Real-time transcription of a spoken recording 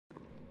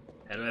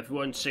Hello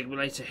everyone,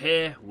 Sigmulator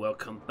here.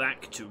 Welcome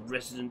back to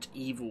Resident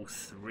Evil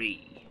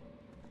 3.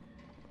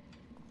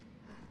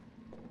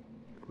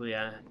 We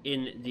are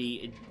in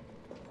the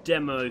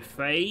demo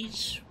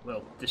phase.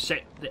 Well,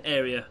 the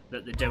area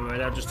that the demo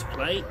allowed us to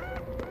play.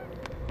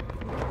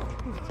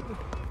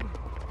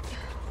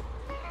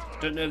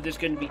 Don't know if there's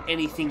going to be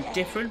anything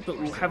different, but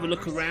we'll have a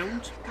look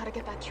around. Gotta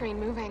get that train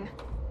moving.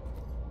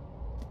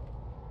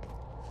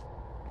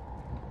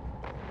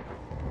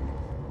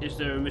 Is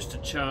there a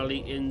Mr.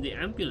 Charlie in the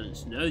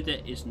ambulance? No,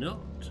 there is not.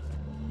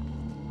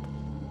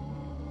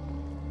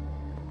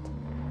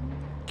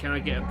 Can I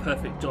get a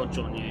perfect dodge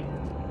on you?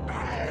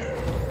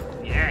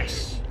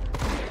 Yes!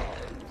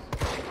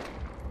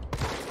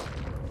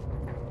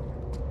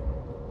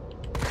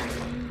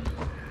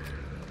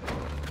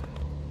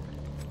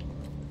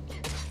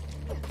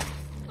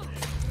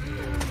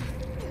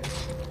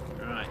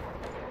 Right,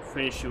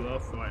 finish you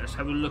off. Right, let's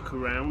have a look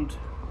around.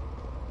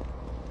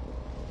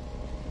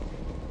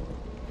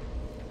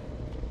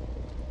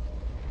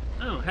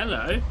 Oh,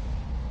 hello.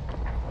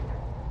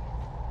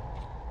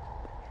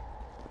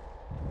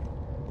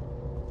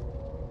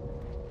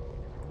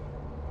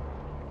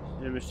 Is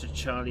there Mr.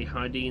 Charlie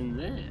hiding in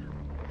there?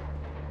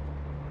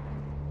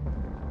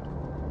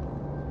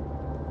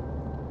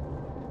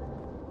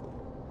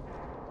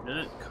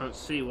 No, can't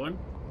see one.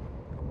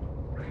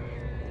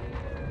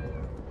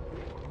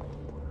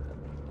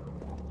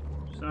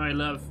 Sorry,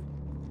 love.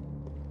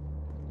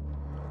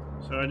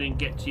 Sorry I didn't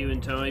get to you in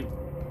time.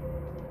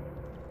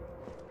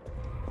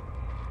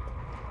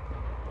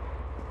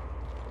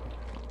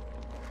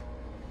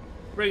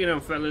 Bring it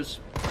on, fellas.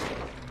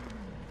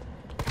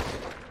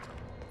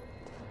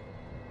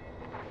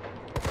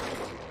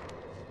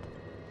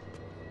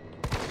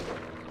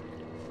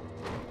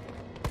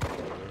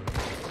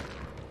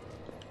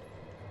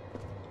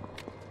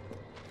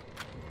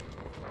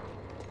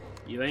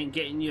 You ain't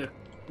getting your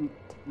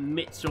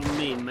mitts on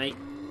me, mate.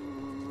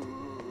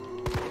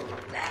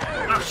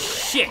 Oh,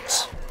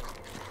 shit!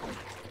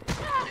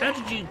 How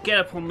did you get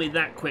up on me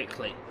that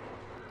quickly?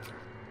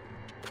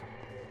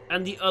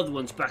 And the other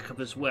one's back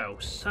up as well.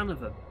 Son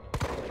of a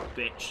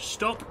bitch.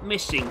 Stop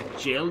missing,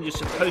 Jill. You're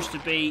supposed to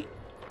be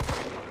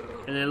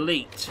an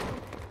elite.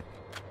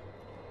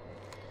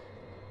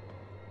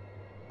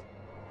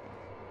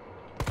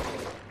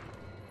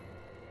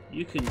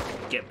 You can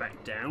get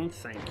back down,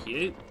 thank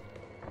you.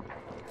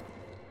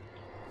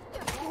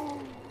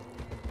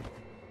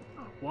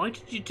 Why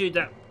did you do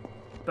that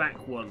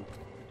back one?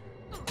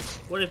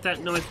 What if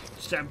that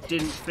knife stab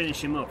didn't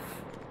finish him off?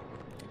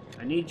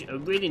 I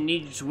really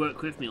need you to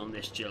work with me on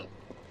this, Jill.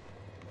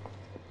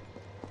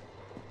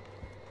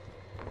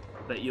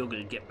 Bet you're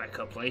going to get back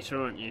up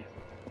later, aren't you?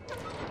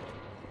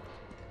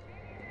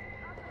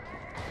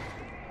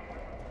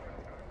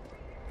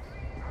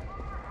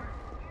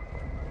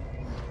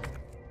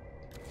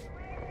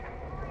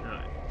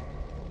 Alright.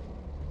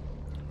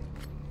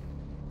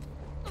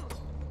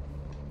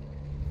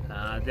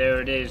 Ah,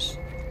 there it is.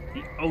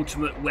 The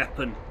ultimate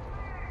weapon.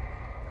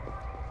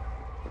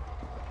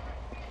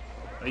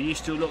 Are you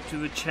still locked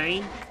with a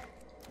chain?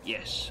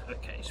 Yes.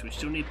 Okay, so we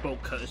still need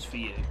bolt cutters for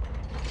you.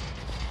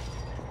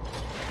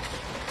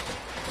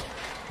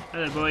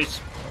 Hello,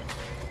 boys.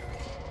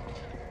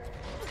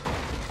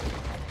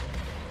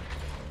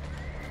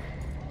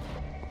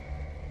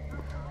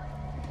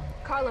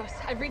 Carlos,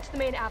 I've reached the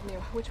main avenue.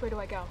 Which way do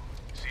I go?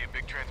 See a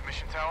big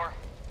transmission tower?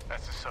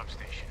 That's the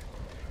substation.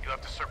 You'll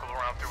have to circle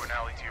around through an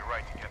alley to your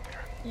right to get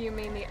there. You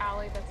mean the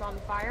alley that's on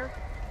fire?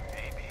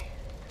 Maybe.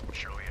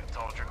 Surely a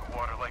tall drink of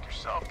water like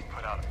yourself can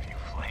put out a few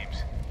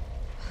flames.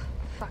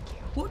 Fuck you.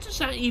 What does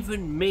that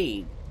even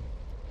mean?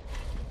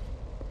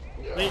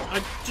 I mean,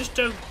 I just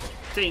don't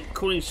think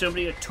calling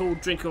somebody a tall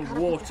drink of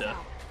water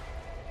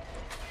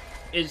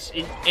is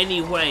in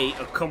any way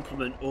a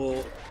compliment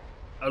or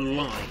a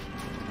lie.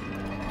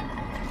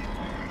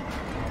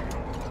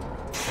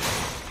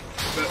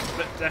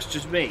 But that's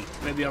just me.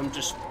 Maybe I'm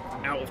just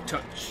out of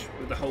touch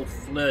with the whole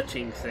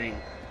flirting thing.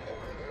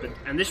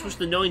 And this was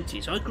the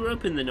 90s. I grew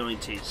up in the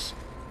 90s.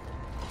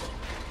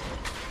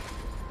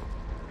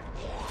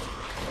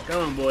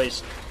 Go on,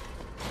 boys.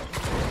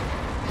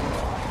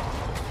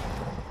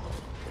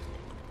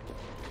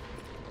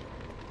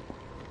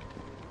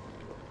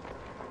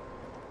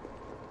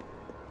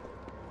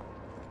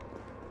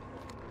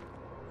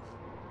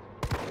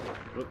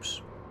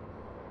 Oops.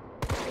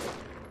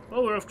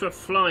 Oh, we're off to a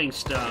flying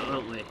start,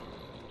 aren't we?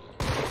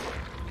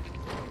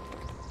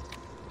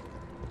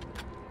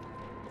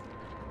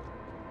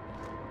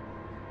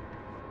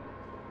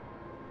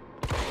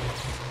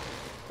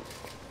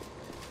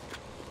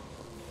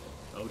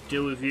 I'll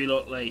deal with you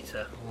lot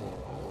later.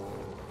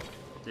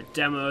 The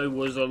demo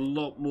was a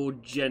lot more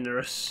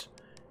generous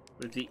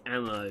with the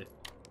ammo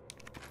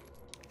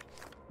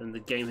than the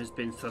game has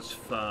been thus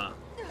far,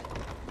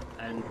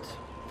 and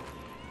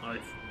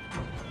I've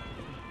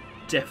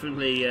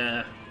definitely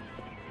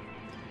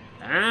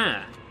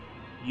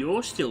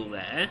you're still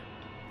there.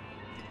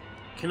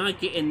 Can I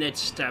get in there to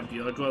stab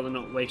you? I'd rather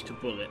not waste a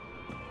bullet.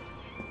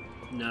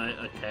 No,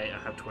 okay, I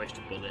have to waste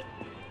a bullet.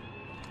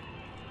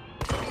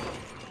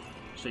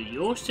 So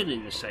you're still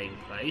in the same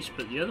place,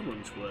 but the other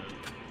ones weren't.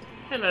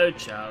 Hello,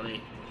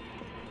 Charlie.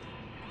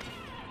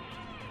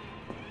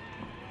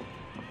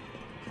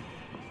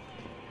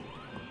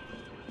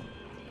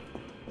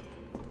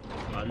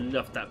 I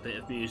love that bit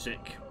of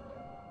music.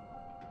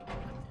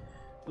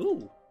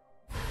 Ooh.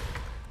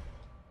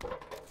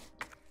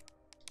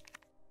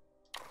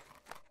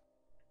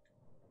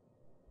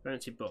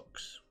 Fancy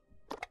box.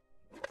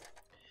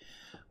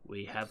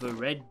 We have a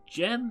red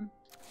gem.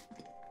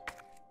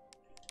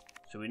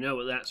 So we know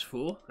what that's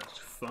for. That's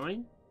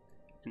fine.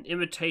 An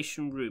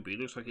imitation ruby.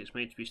 Looks like it's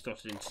made to be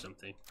slotted into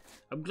something.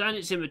 I'm glad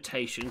it's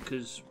imitation,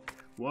 because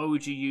why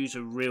would you use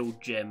a real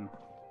gem?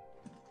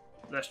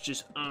 That's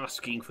just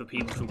asking for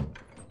people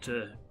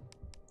to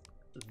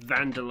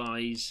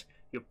vandalise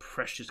your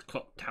precious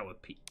clock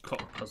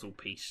puzzle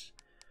piece.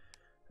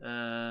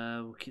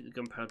 We'll keep the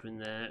gunpowder in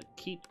there.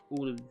 Keep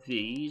all of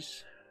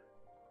these.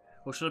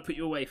 Or should I put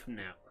you away from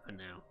now? For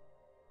now,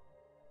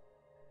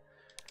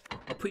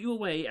 I'll put you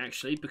away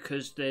actually,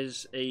 because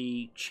there's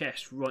a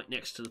chest right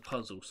next to the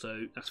puzzle,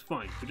 so that's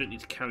fine. We don't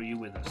need to carry you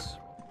with us.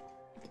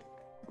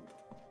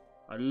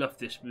 I love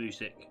this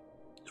music.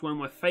 It's one of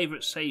my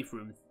favourite save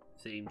room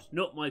themes.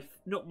 Not my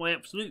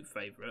absolute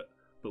favourite,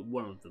 but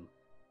one of them.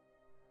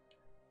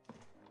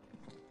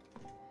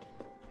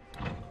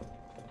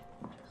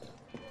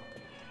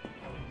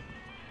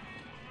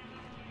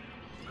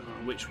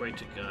 Oh, which way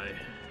to go?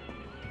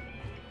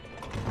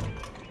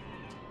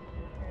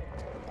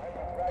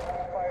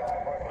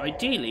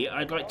 Ideally,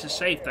 I'd like to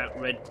save that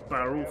red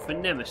barrel for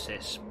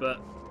Nemesis, but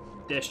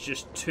there's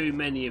just too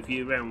many of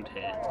you around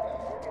here.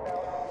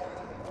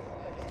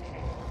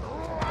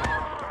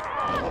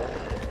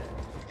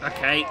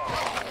 Okay.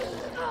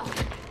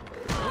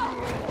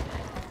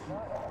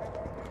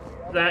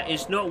 That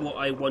is not what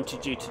I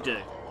wanted you to do.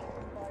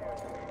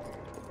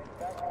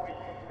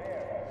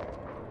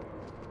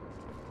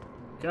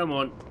 Come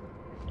on.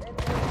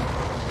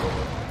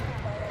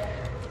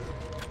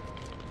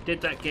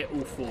 Did that get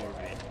all four of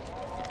you?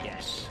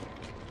 Yes.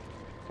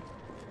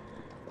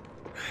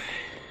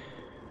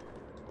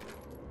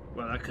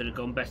 Well, that could have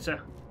gone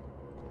better.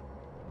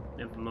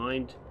 Never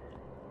mind.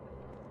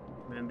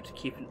 Remember to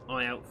keep an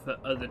eye out for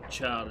other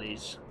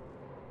Charlies.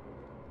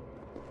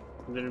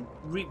 I'm going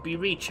to be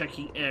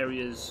rechecking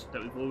areas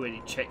that we've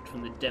already checked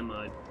from the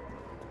demo.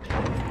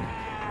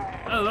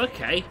 Oh,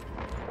 okay.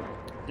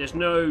 There's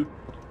no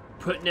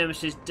put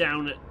Nemesis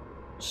down at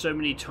so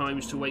many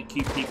times to wake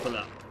you people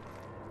up.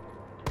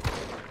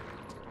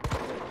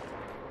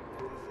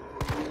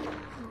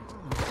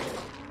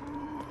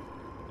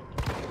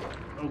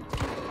 Oh.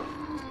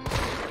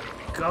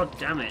 God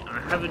damn it. I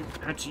haven't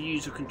had to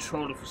use a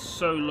controller for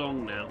so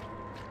long now.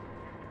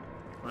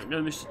 Right,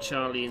 no Mr.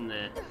 Charlie in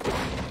there.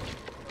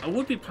 I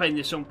would be playing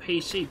this on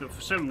PC, but for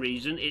some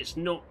reason it's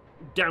not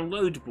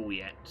downloadable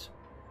yet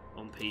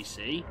on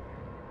PC.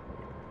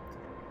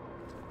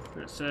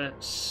 That's a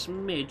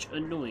smidge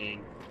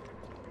annoying.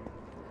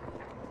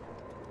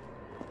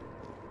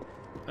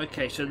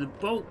 Okay, so the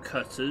bolt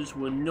cutters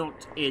were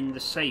not in the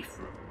safe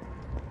room.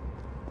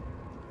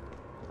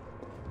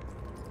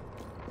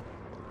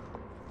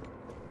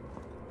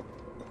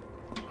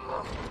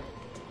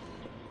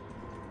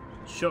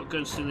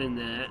 Shotgun's still in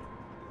there.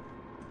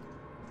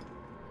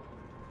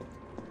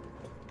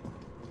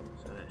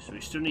 So we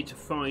still need to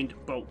find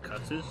bolt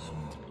cutters.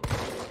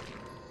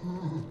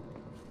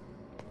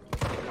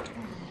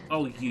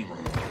 Oh, you.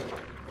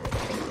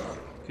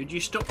 Could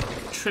you stop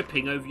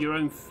tripping over your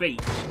own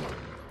feet?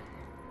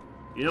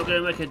 You're not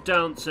going to make a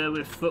dancer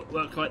with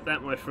footwork like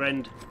that, my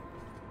friend.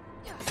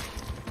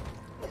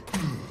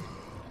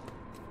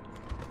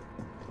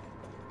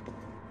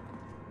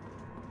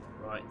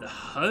 Right, the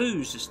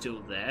hose is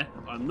still there.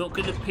 I'm not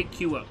going to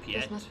pick you up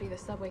yet. This must be the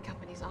subway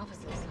company's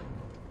offices.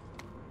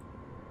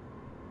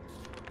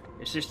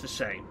 It's just the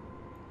same.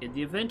 In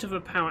the event of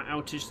a power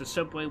outage, the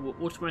subway will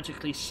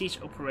automatically cease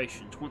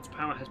operations. Once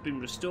power has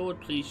been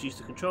restored, please use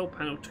the control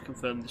panel to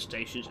confirm the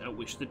stations at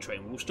which the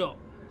train will stop,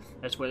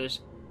 as well as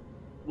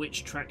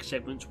which track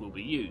segments will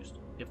be used.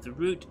 If the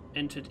route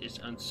entered is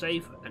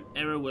unsafe, an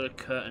error will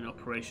occur and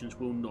operations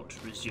will not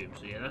resume.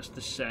 So yeah, that's the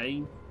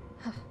same.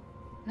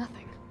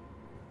 Nothing.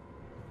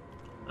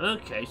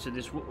 Okay, so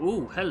this...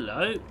 Oh,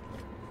 hello!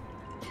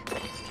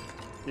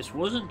 This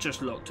wasn't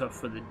just locked off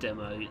for the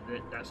demo,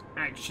 that's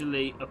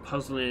actually a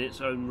puzzle in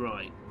its own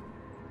right.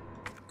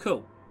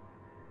 Cool.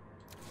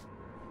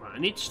 Right, I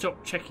need to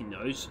stop checking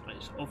those.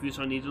 It's obvious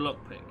I need a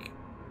lockpick.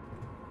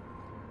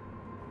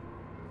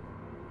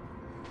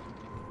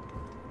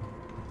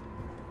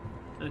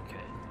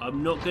 Okay,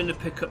 I'm not going to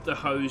pick up the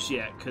hose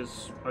yet,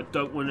 because I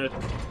don't want to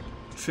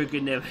trigger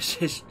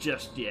Nemesis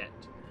just yet.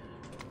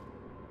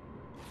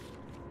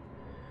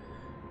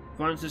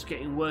 Violence is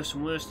getting worse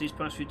and worse these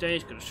past few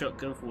days. Got a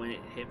shotgun for when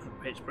it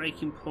hits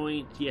breaking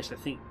point. Yes, I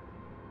think...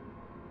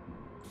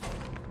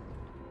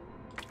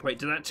 Wait,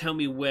 did that tell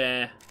me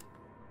where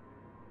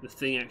the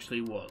thing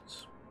actually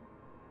was?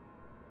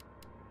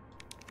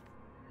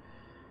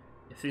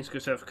 If things go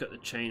south, cut the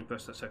chain,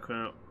 bust that sucker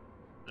out.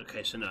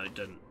 Okay, so no, it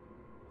doesn't.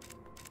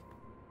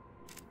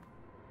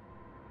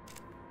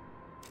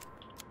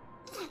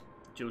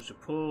 Deals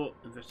report,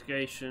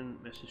 investigation,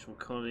 message from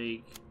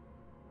colleague.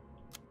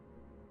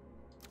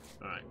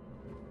 Alright.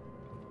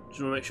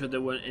 Just want to make sure there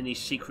weren't any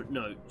secret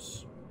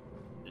notes.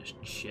 Let's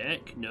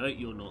check. No,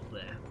 you're not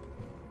there.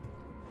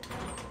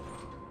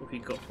 What have you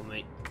got for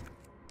me?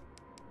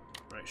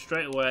 Right,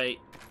 straight away.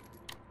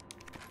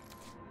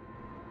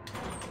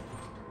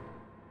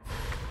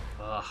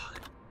 Ah.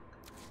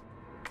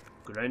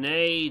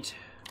 Grenade.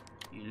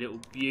 You little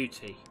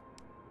beauty.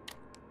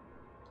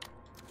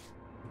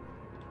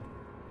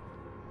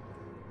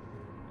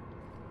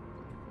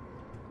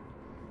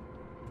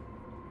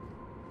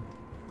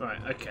 Right,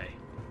 okay.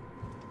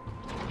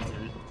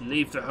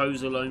 Leave the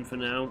hose alone for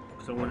now,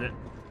 because I want to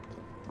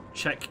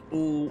check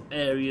all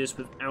areas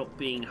without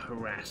being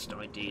harassed,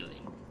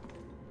 ideally.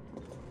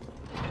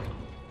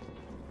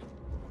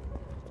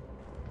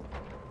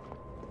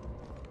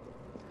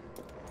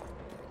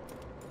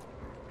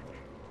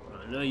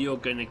 I know you're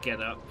going to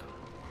get up.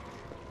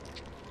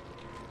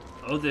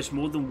 Oh, there's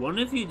more than one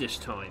of you this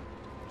time.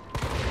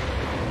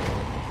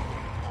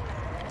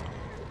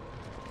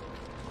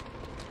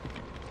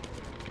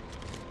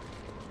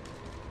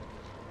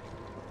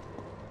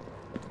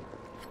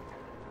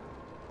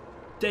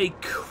 They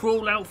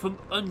crawl out from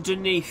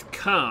underneath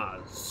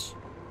cars.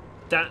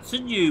 That's a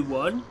new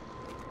one.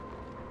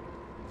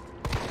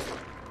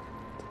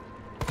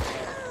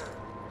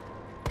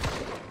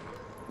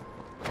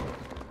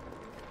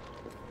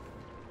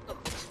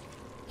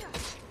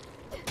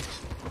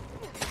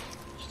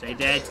 Stay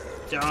dead.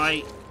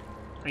 Die.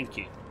 Thank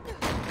you.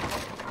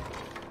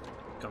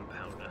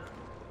 Gunpowder.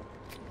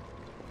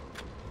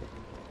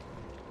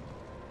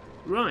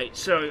 Right,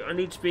 so I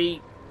need to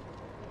be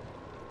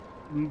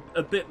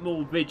a bit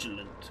more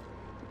vigilant.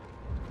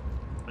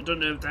 I don't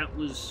know if that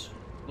was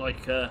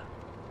like a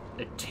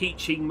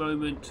teaching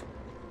moment,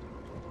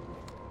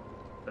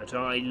 but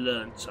I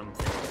learned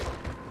something.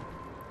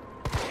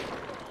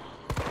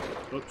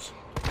 Oops.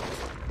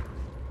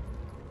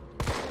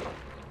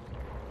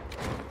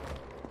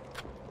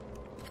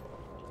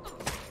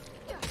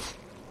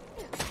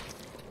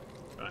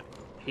 Right,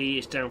 he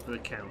is down for the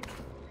count.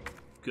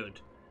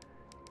 Good.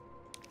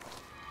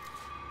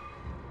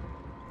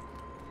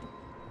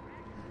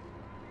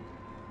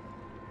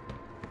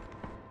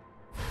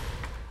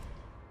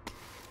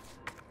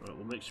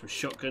 Make some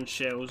shotgun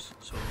shells.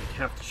 So we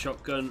have the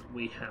shotgun,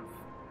 we have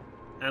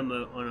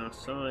ammo on our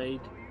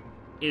side.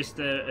 Is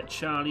there a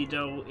Charlie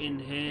doll in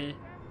here?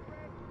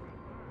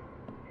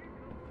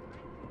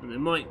 Well, there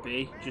might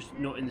be, just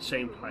not in the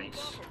same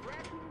place.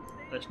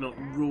 Let's not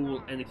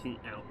rule anything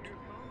out.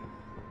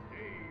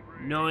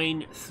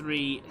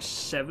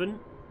 937.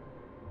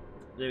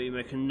 Let me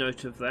make a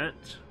note of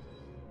that.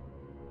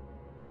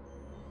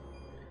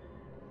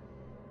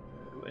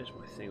 Where's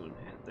my thing on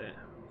here? There.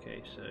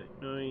 Okay, so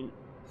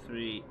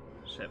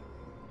 937.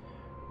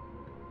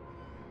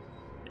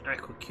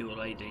 Aquacure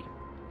lady.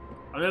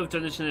 I know I've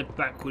done this in a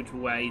backwards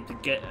way to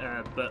get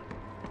but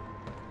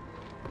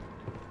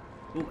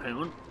oh, hang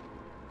on.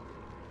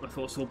 I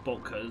thought I saw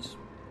bolt cutters.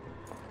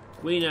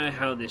 We know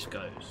how this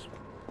goes.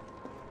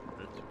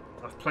 But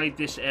I've played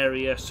this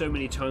area so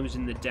many times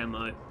in the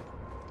demo.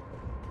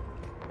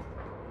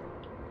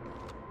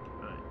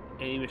 Right,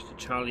 any Mr.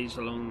 Charlie's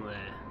along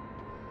there?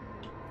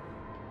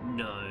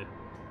 No.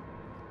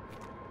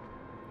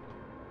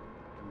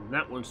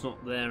 That one's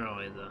not there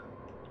either.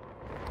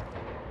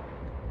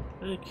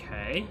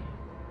 Okay.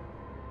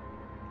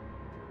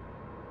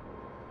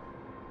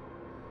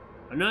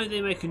 I know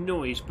they make a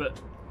noise, but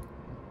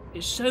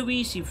it's so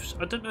easy,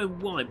 I don't know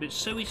why, but it's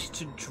so easy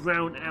to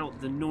drown out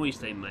the noise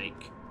they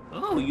make.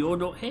 Oh, you're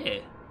not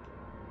here.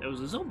 There was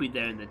a zombie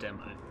there in the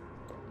demo.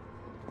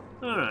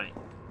 Alright.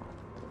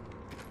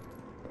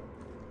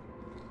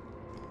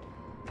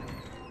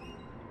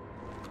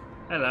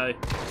 Hello.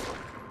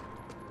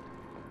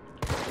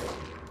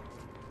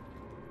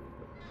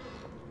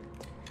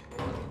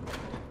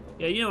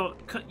 Yeah, you know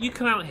what? You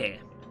come out here.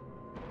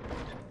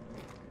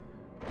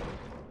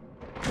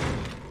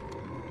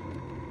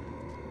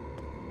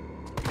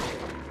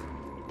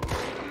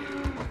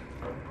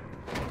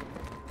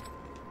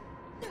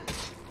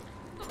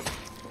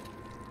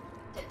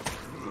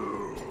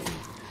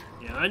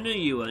 Yeah, I knew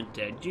you weren't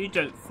dead. You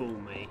don't fool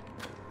me.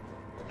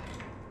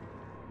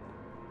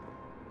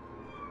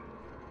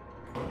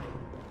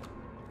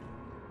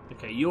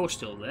 Okay, you're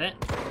still there.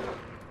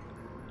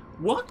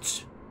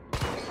 What?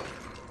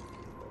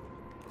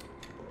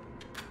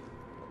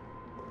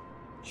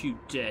 You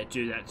dare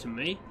do that to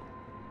me?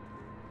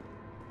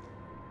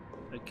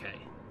 Okay.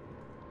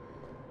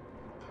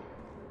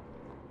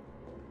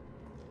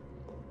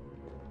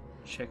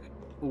 Check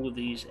all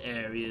these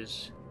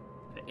areas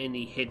for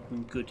any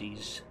hidden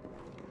goodies.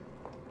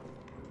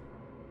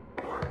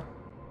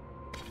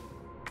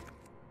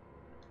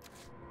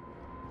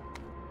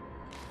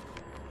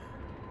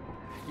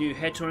 New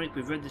head tonic,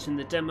 we've read this in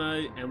the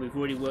demo and we've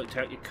already worked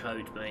out your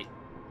code, mate.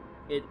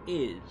 It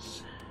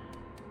is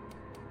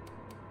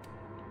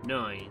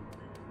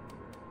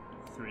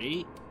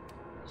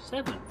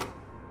 937.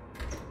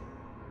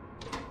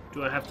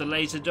 Do I have the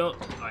laser dot?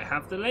 I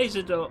have the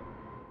laser dot.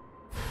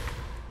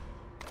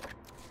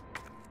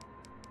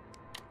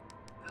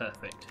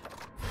 Perfect.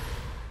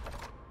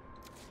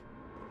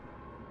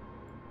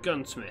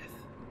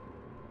 Gunsmith.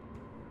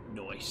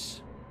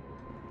 Nice.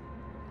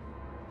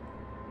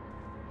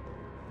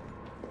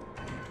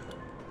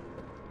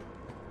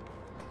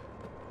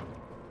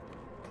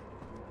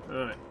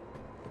 Alright.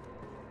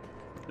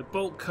 The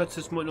bolt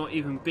cutters might not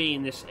even be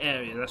in this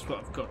area. That's what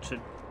I've got to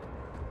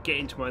get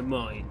into my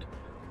mind.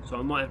 So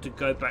I might have to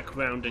go back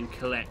round and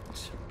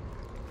collect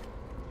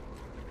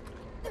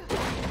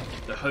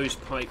the hose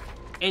pipe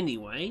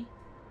anyway.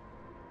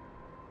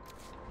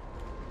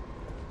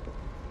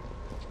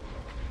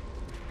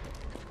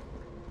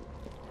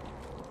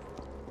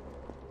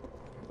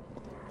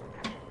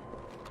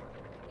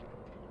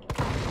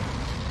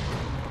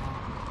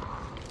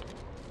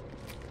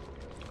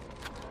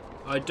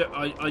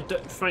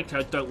 Frankly,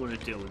 I don't want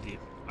to deal with you.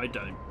 I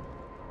don't.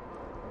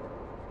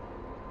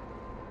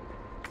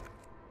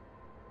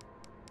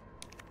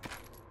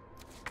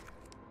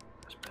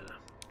 That's better.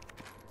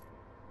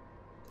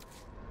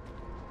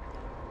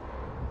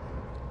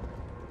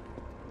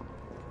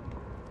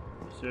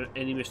 Is there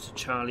any Mr.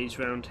 Charlies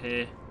round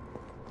here?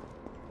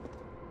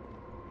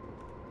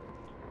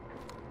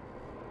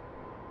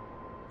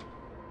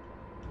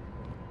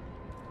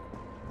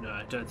 No,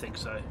 I don't think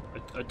so.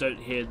 I don't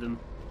hear them.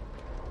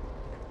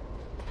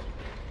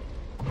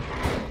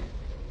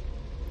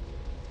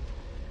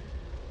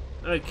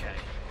 Okay.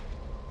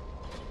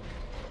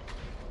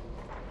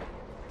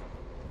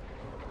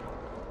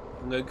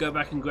 I'm going to go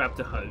back and grab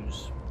the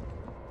hose.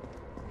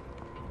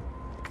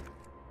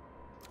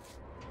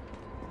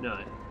 No.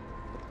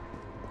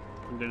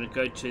 I'm going to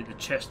go to the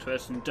chest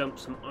first and dump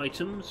some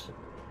items.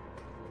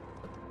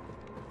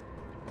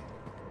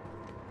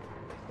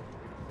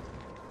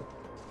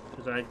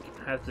 Because I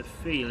have the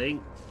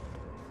feeling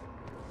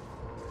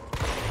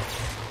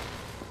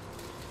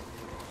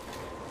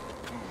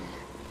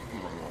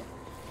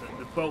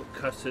bolt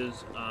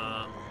cutters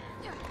are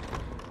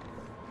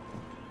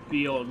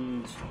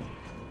beyond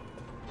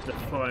the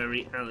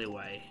fiery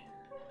alleyway.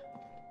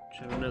 Let's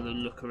have another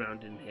look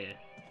around in here.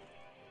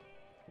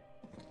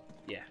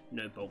 Yeah,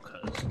 no bolt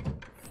cutters.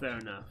 Fair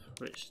enough.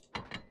 Let's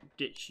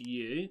ditch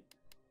you.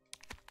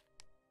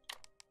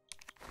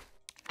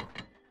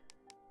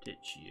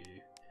 Ditch you.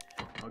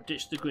 I'll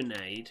ditch the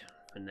grenade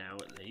for now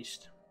at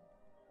least.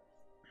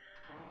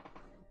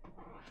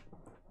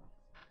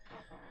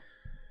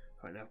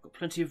 Right, now I've got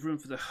plenty of room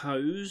for the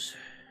hose.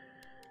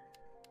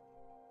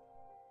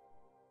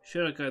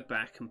 Should I go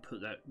back and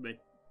put that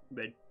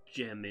red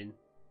gem in?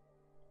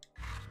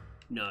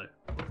 No.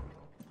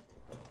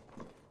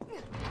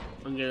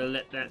 I'm going to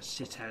let that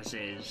sit as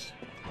is.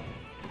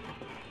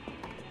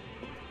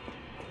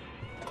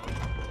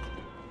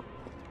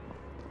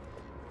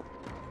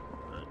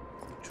 Right,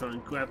 try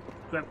and grab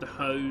the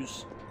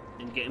hose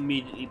and get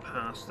immediately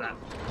past that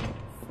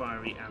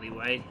fiery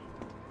alleyway.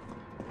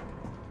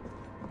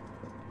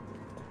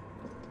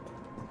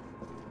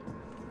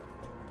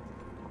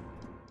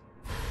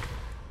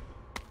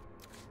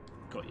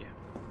 Got you.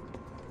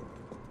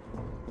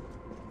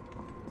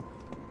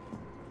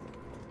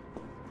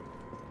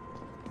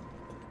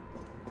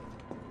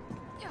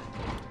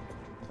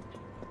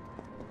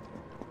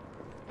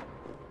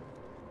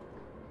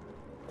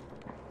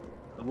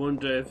 I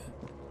wonder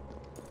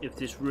if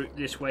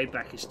this way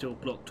back is still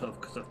blocked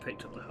off because I've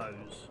picked up the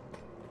hose.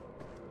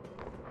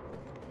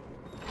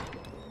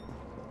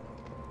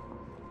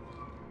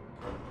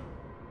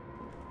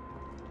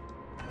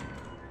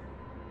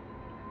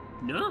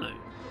 No.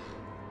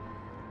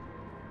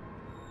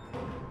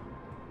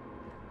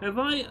 Have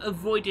I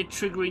avoided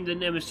triggering the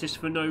Nemesis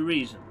for no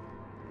reason?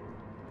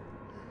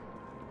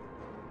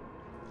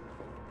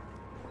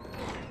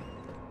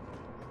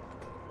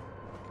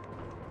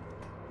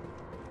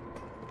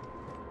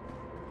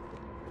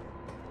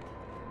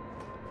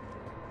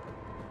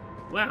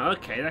 Wow,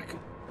 okay, that could...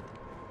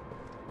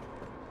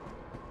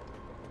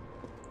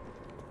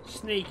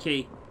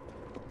 Sneaky.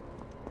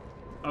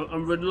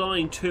 I'm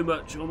relying too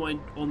much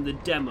on the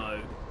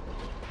demo.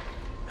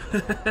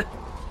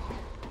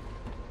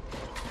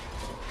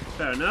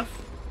 Fair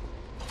enough.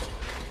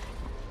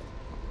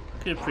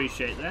 I can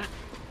appreciate that.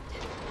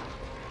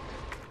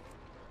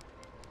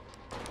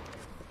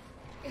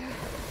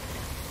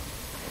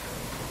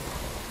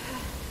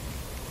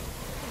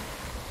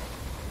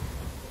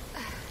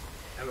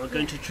 Am I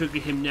going to trigger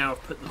him now?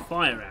 Put the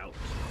fire out?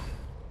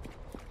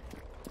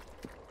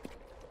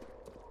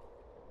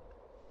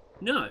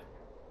 No.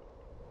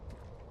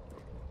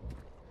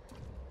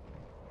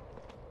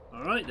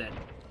 Alright then.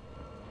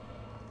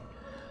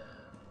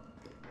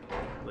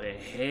 We're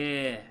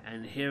here,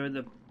 and here are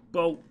the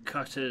bolt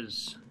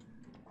cutters.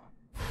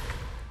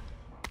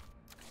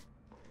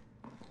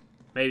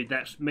 Maybe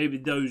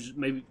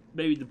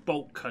the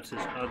bolt cutters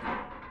are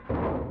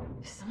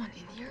the... Is someone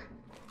in here?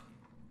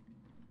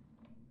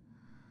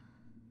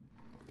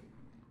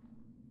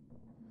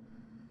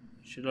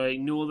 Should I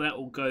ignore that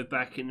or go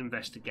back and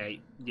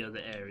investigate the other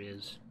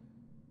areas?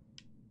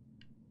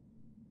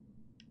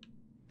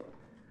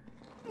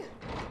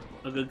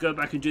 I'm going to go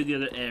back and do the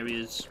other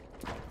areas.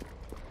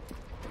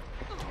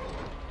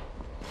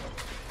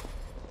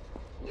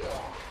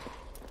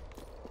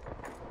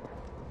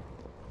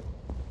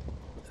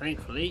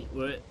 thankfully,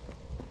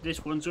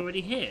 this one's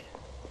already here.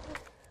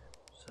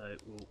 So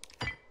we'll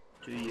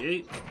do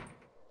you.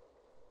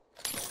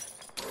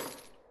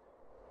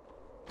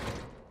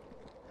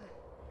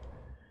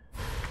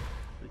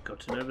 We've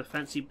got another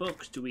fancy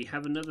box. Do we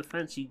have another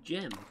fancy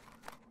gem?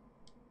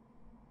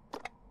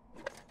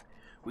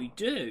 We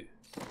do.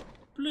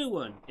 Blue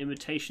one,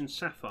 imitation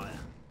sapphire.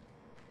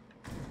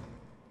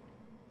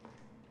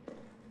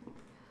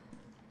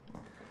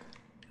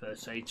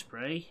 First aid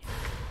spray.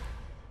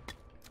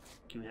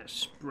 Give me that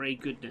spray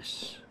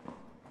goodness.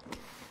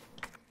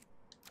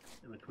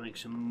 And we can make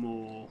some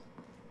more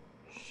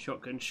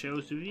shotgun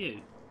shells with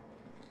you.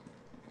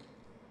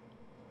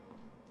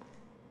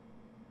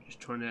 Just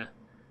trying to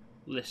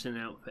listen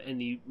out for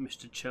any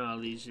Mr.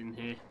 Charlies in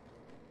here.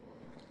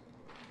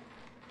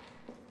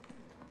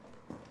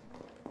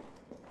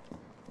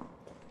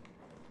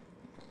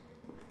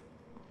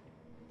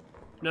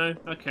 No?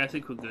 Okay, I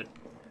think we're good.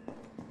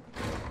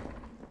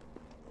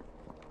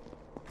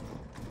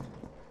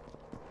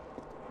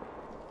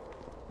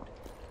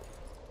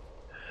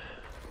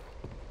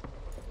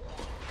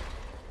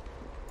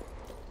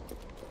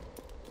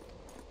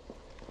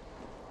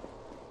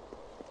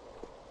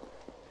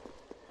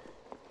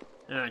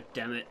 Ah,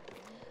 damn it.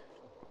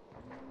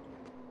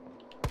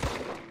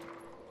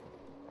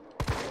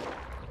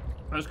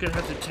 I was going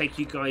to have to take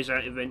you guys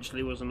out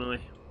eventually, wasn't I?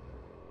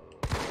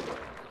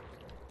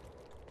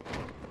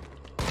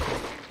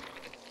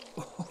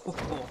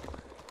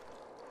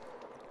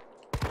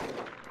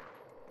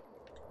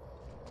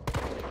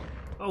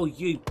 Oh,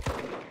 you...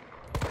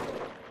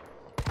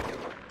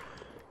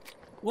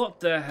 What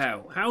the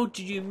hell? How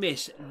did you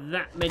miss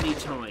that many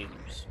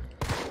times?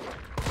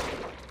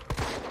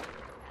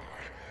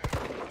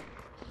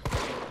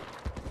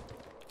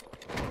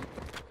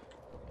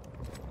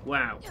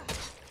 Wow.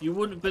 You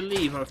wouldn't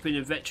believe I've been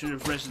a veteran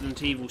of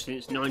Resident Evil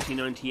since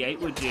 1998,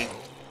 would you?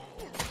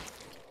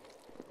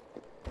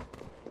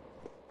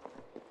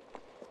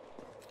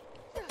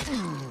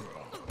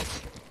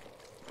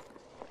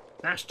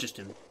 That's just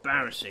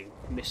embarrassing,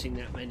 missing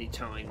that many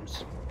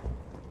times.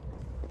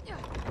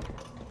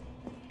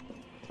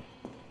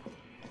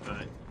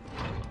 Right.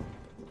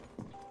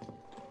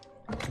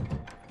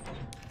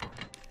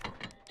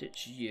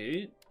 Ditch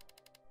you.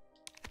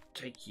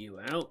 Take you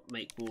out,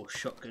 make more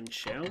shotgun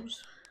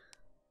shells.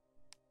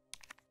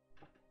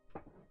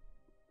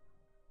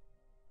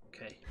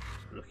 Okay,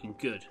 looking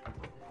good.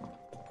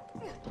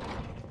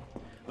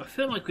 I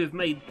feel like we've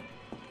made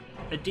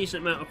a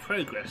decent amount of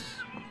progress.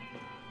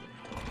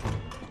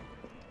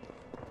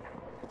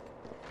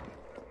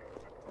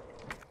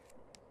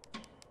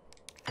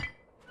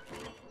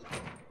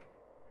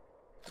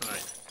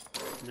 Right,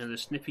 another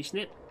snippy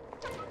snip.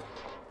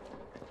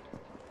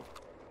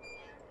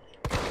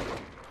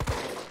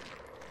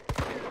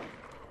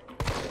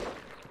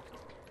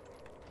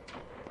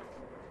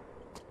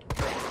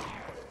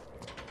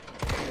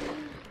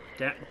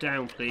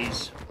 Down,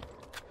 please.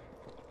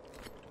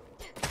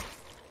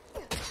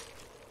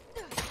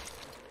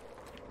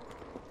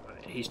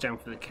 Right, he's down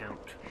for the count.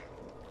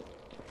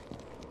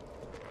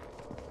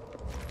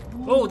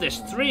 Oh, there's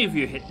 3 of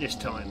you hit this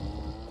time.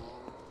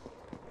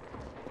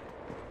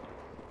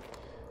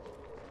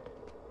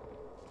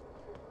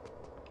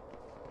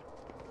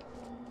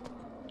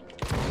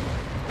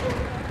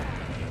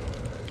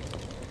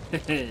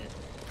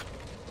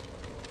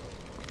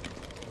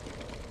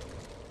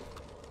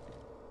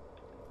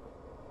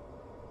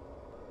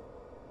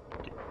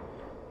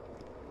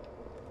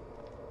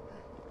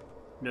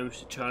 No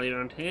Mr. Charlie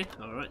around here.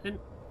 Alright then.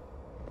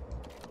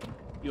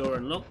 You're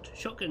unlocked.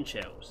 Shotgun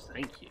shells.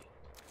 Thank you.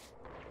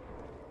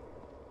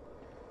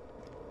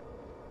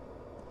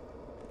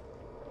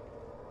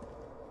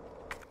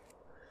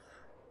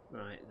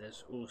 Right,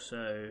 there's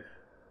also...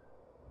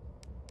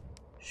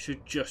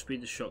 should just be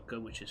the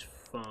shotgun, which is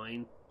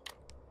fine.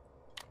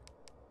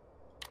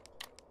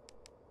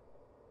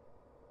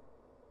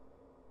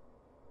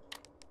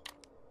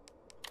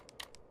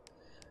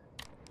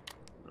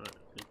 Right,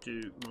 I'm going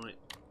to do my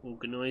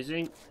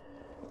organising.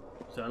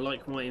 So I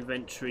like my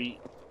inventory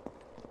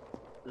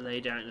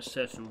laid out in a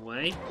certain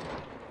way.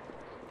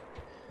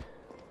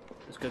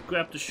 Let's go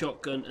grab the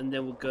shotgun and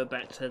then we'll go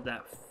back to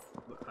that,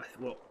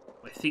 what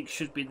I think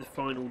should be the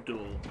final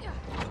door.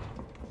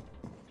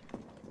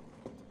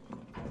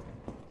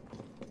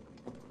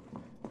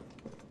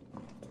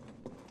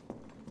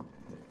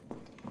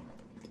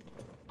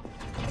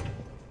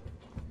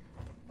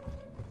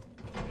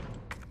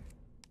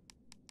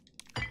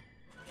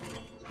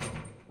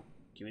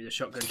 Give me the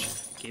shotgun.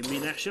 Give me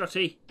that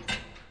shotty.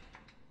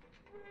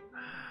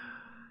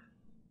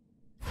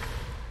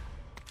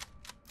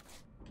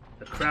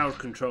 The crowd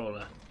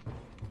controller.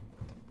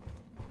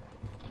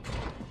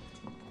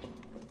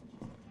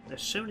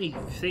 There's so many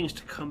things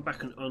to come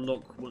back and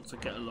unlock once I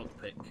get a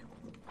lockpick.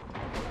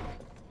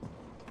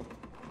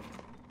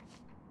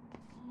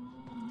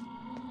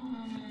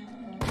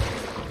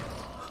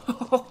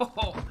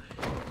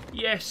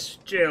 Yes,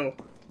 Jill.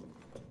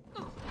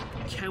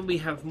 Can we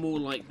have more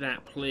like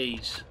that,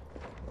 please?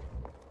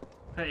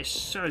 That is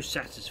so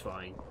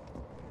satisfying.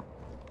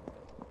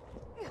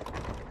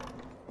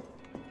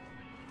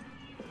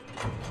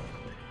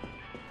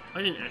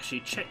 I didn't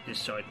actually check this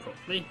side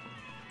properly.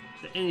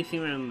 Is there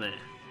anything around there?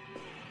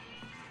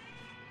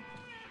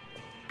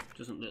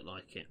 Doesn't look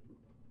like it.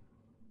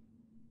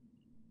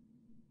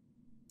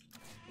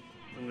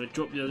 I'm going to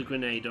drop the other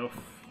grenade off.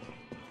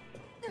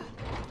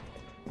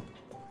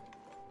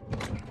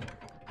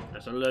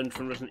 As I learned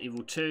from Resident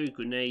Evil 2,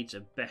 grenades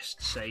are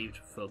best saved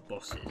for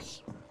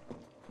bosses.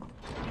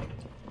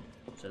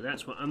 So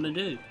that's what I'm going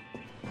to do.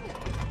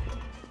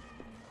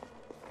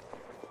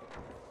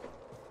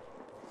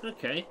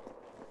 Okay.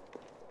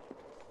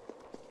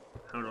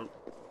 Hold on.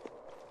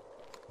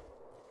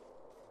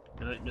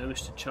 No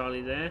Mr.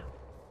 Charlie there.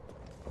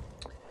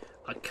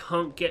 I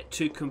can't get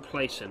too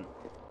complacent.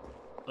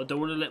 I don't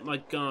want to let my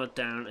guard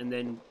down and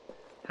then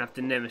have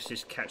the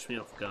Nemesis catch me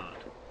off guard.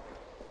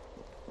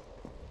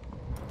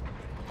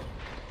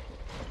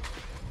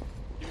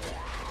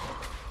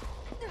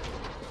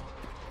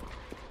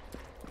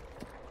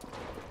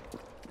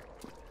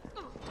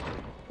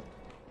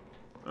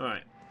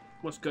 Alright,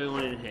 what's going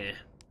on in here?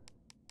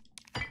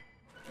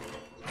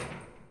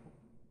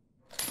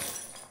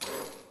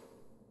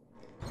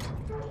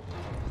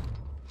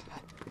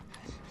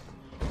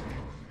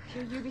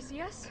 Your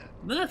UBCS?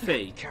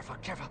 Murphy! Careful,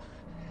 careful.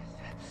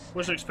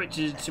 Wasn't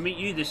expected to meet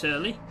you this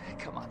early.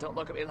 Come on, don't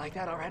look at me like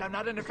that, alright? I'm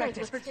not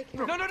infected. Let's take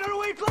care. No,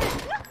 wait,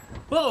 please!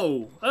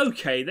 Whoa!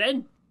 Okay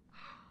then.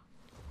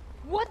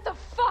 What the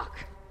fuck?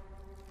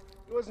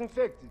 He was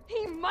infected.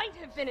 He might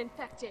have been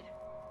infected.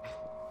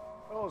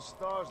 Oh,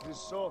 stars, this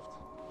soft.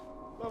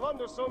 No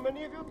wonder so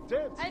many of you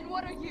dead. And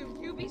what are you,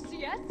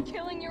 UBCS?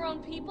 Killing your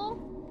own people?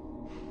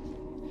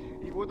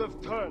 He would have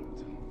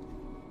turned.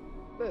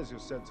 There's your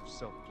sense of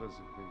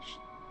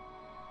self-preservation.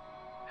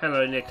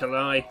 Hello,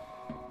 Nicholai.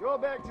 Go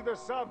back to the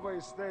subway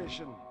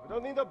station. We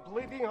don't need a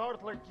bleeding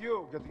heart like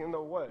you getting in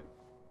the way.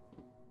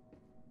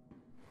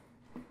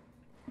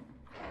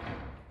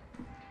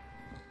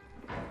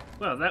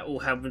 Well, that all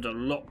happened a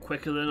lot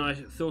quicker than I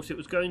thought it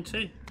was going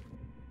to.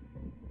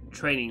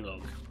 Training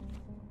log.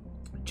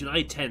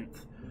 July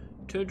 10th.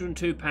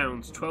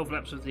 £202, 12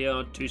 laps of the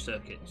yard, 2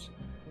 circuits.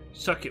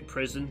 Suck it,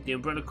 prison. The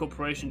Umbrella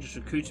Corporation just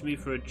recruited me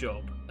for a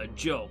job. A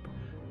job.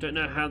 Don't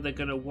know how they're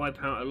going to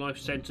wipe out a life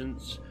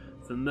sentence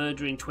for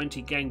murdering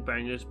 20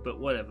 gangbangers, but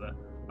whatever.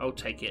 I'll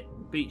take it.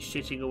 Beat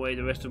shitting away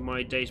the rest of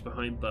my days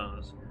behind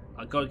bars.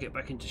 I gotta get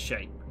back into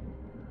shape.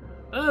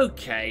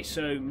 Okay,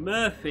 so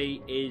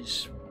Murphy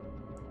is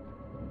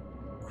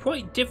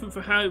quite different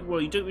from how,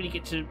 well, you don't really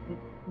get to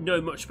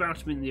know much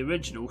about him in the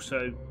original,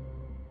 so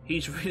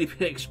he's really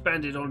been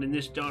expanded on in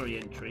this diary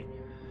entry.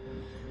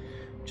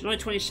 July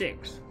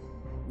 26th,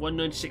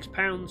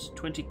 £196,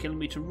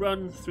 20km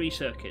run, 3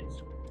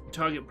 circuits.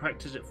 Target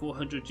practice at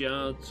 400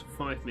 yards,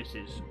 5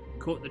 misses.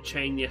 Caught the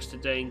chain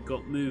yesterday and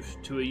got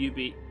moved to a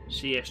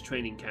UBCS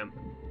training camp,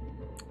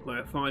 where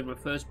I fired my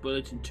first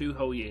bullet in 2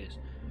 whole years.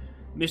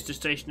 Missed a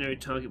stationary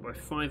target by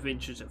 5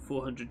 inches at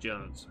 400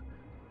 yards.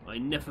 I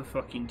never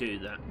fucking do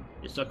that.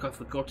 It's like I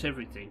forgot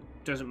everything.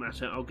 Doesn't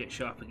matter, I'll get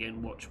sharp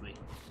again, watch me.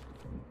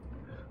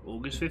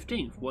 August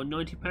 15th,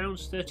 £190,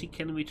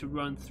 30km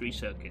run, 3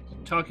 circuits.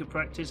 Target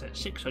practice at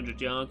 600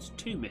 yards,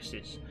 2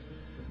 misses.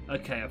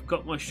 Okay, I've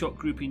got my shot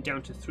grouping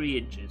down to 3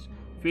 inches.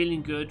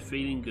 Feeling good,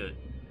 feeling good.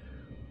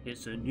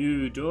 It's a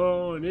new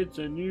dawn, it's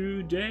a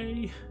new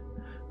day.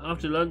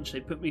 After lunch,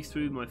 they put me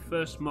through my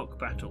first mock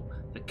battle.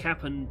 The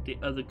Cap and the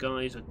other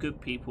guys are good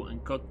people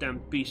and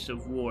goddamn beasts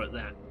of war at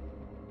that.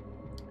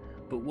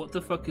 But what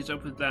the fuck is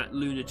up with that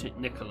lunatic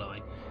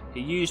Nicholai?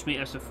 He used me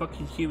as a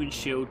fucking human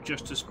shield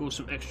just to score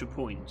some extra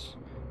points.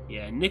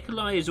 Yeah,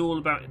 Nicholai is all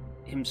about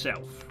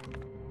himself.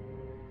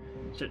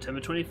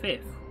 September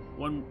 25th,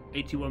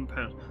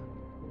 £181.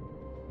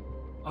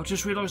 I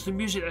just realised the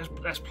music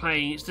that's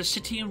playing. It's the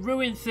City in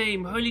Ruin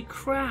theme. Holy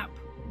crap!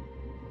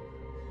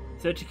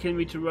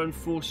 30km run,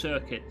 4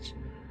 circuits.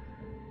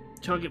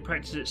 Target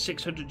practice at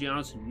 600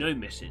 yards, no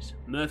misses.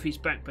 Murphy's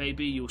back,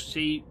 baby. You'll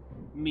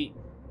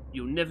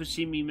never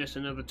see me miss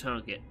another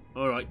target.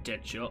 Alright,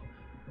 Deadshot.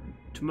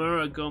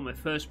 Tomorrow I go on my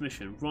first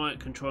mission, riot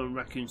control in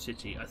Raccoon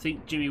City. I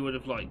think Jimmy would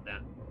have liked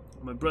that.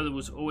 My brother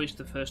was always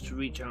the first to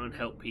reach out and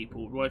help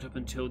people, right up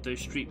until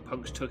those street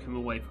punks took him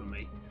away from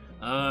me.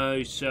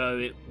 Oh,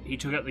 so he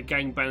took out the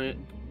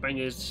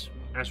gangbangers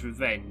as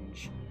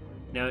revenge.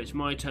 Now it's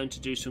my turn to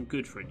do some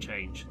good for a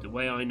change, the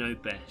way I know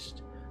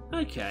best.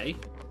 Okay.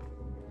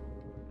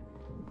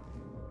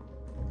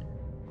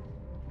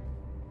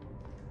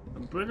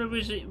 Umbrella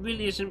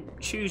really isn't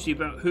choosy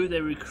about who they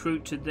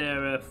recruit to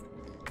their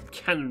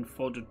cannon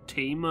fodder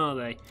team, are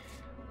they?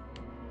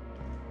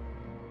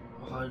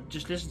 Oh,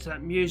 just listen to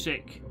that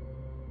music.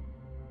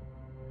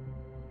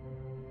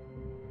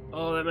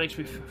 Oh, that makes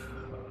me...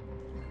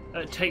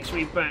 that takes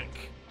me back.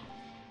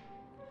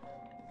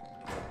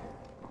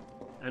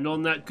 And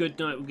on that good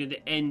note, we're going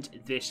to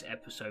end this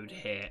episode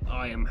here.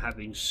 I am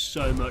having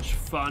so much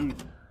fun.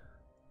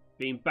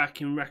 Being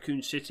back in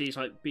Raccoon City is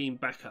like being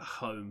back at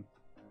home.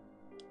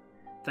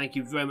 Thank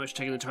you very much for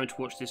taking the time to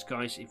watch this,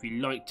 guys. If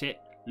you liked it,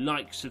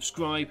 like,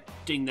 subscribe,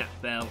 ding that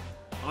bell.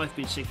 I've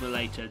been Sigma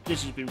Later.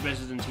 This has been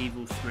Resident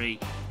Evil 3,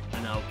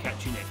 and I'll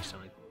catch you next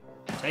time.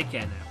 Take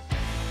care now.